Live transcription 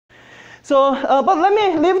But let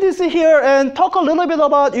me leave this here and talk a little bit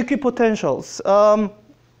about equipotentials.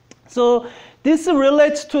 So this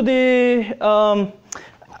relates to the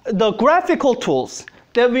graphical tools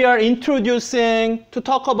that we are introducing to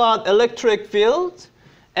talk about electric fields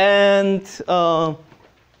and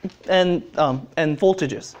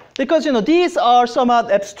voltages. Because these are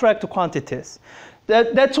somewhat abstract quantities.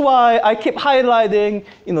 That's why I keep highlighting,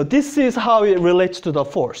 this is how it relates to the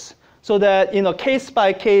force. So that, case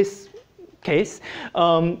by case,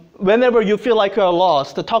 whenever you feel like you're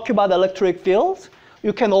lost, to talk about electric fields,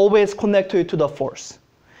 you can always connect it to the force.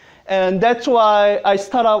 And that's why I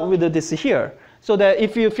start out with this here. So that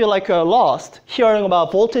if you feel like you're lost, hearing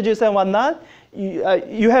about voltages and whatnot,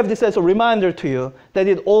 you have this as a reminder to you that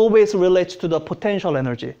it always relates to the potential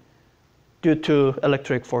energy due to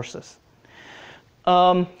electric forces.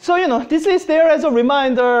 So this is there as a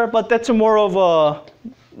reminder, but that's more of a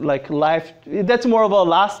that's more of a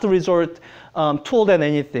last resort tool than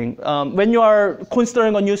anything. When you are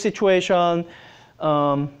considering a new situation,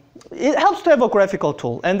 it helps to have a graphical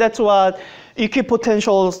tool, and that's what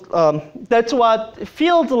equipotentials. That's what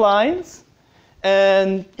field lines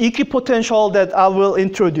and equipotential that I will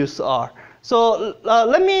introduce are. So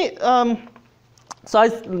let me.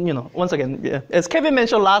 Once again, as Kevin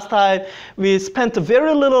mentioned last time, we spent a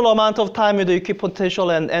very little amount of time with the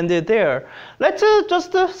equipotential and ended there. Let's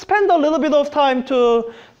just spend a little bit of time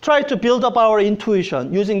to try to build up our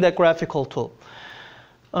intuition using that graphical tool.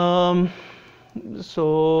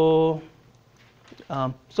 So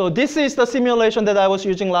this is the simulation that I was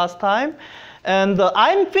using last time. And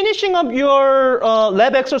I'm finishing up your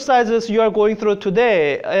lab exercises you are going through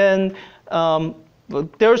today. And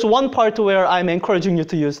there's one part where I'm encouraging you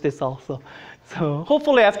to use this also. So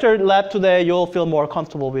hopefully after lab today, you'll feel more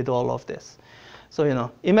comfortable with all of this. So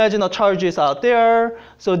imagine a charge is out there.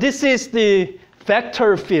 So this is the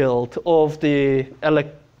vector field of the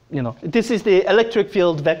this is the electric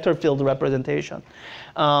field vector field representation.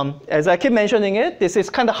 As I keep mentioning it, this is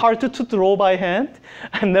kind of hard to draw by hand.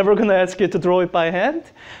 I'm never going to ask you to draw it by hand.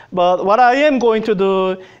 But what I am going to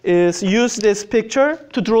do is use this picture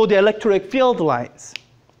to draw the electric field lines.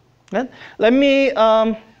 Okay? Let me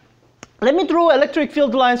draw electric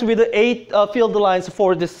field lines with the 8 field lines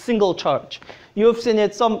for this single charge. You've seen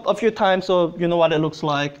it a few times, so you know what it looks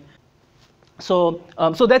like. So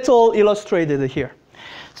that's all illustrated here.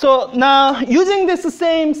 So now, using this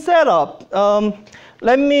same setup,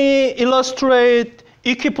 let me illustrate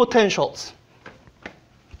equipotentials.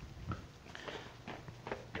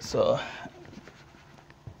 So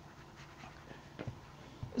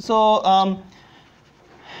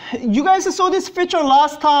you guys saw this picture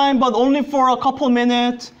last time, but only for a couple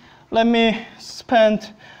minutes. Let me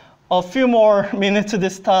spend a few more minutes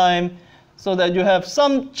this time so that you have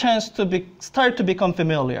some chance to start to become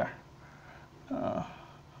familiar.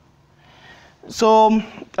 So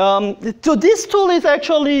this tool is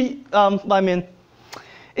actually,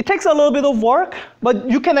 it takes a little bit of work, but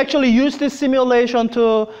you can actually use this simulation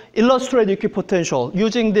to illustrate equipotential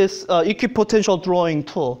using this equipotential drawing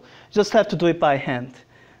tool. You just have to do it by hand.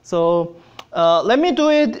 So let me do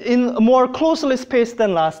it in more closely spaced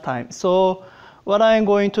than last time. So what I'm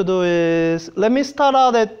going to do is, let me start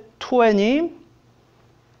out at 20,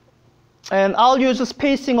 and I'll use a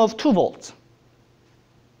spacing of 2 volts.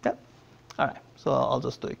 Yeah. All right, so I'll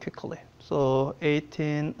just do it quickly. So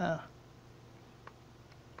 18,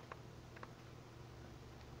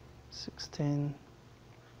 16,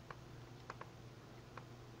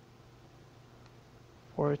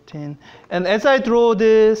 14. And as I draw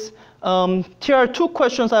this, here are 2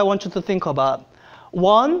 questions I want you to think about.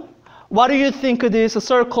 1, what do you think these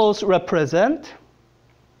circles represent?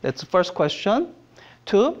 That's the first question.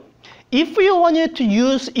 2, if you wanted to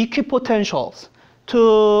use equipotentials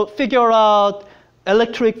to figure out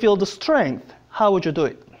electric field strength, how would you do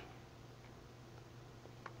it?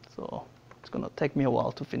 So it's going to take me a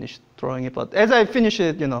while to finish drawing it, but as I finish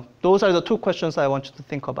it, those are the 2 questions I want you to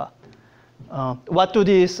think about. What do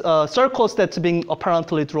these circles that's being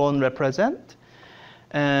apparently drawn represent?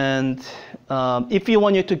 And if you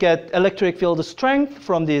wanted to get electric field strength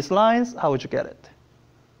from these lines, how would you get it?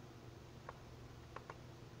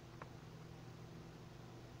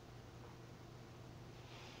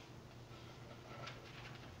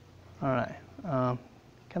 All right.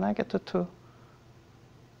 Can I get to 2?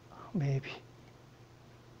 Maybe.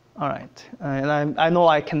 All right. And I know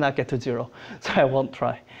I cannot get to 0, so I won't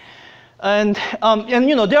try. And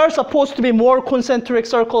there are supposed to be more concentric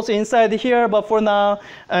circles inside here, but for now,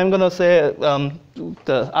 I'm going to say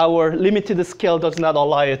our limited scale does not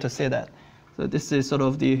allow you to say that. So this is sort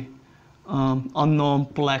of the unknown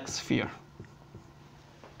black sphere.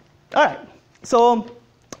 All right, so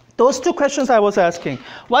those two questions I was asking.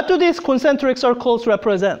 What do these concentric circles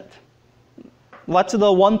represent? What's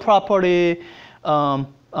the one property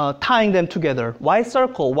tying them together? Why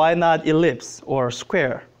circle? Why not ellipse or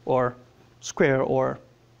square or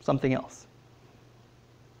something else?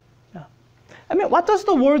 Yeah. I mean, what does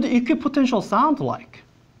the word equipotential sound like?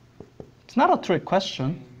 It's not a trick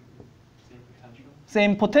question.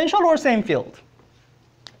 Same potential or same field?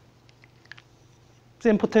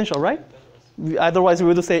 Same potential, right? Otherwise, we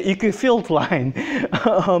would say equifield line.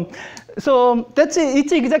 So that's it.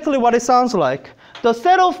 It's exactly what it sounds like. The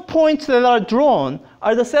set of points that are drawn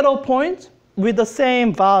are the set of points with the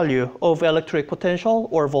same value of electric potential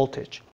or voltage.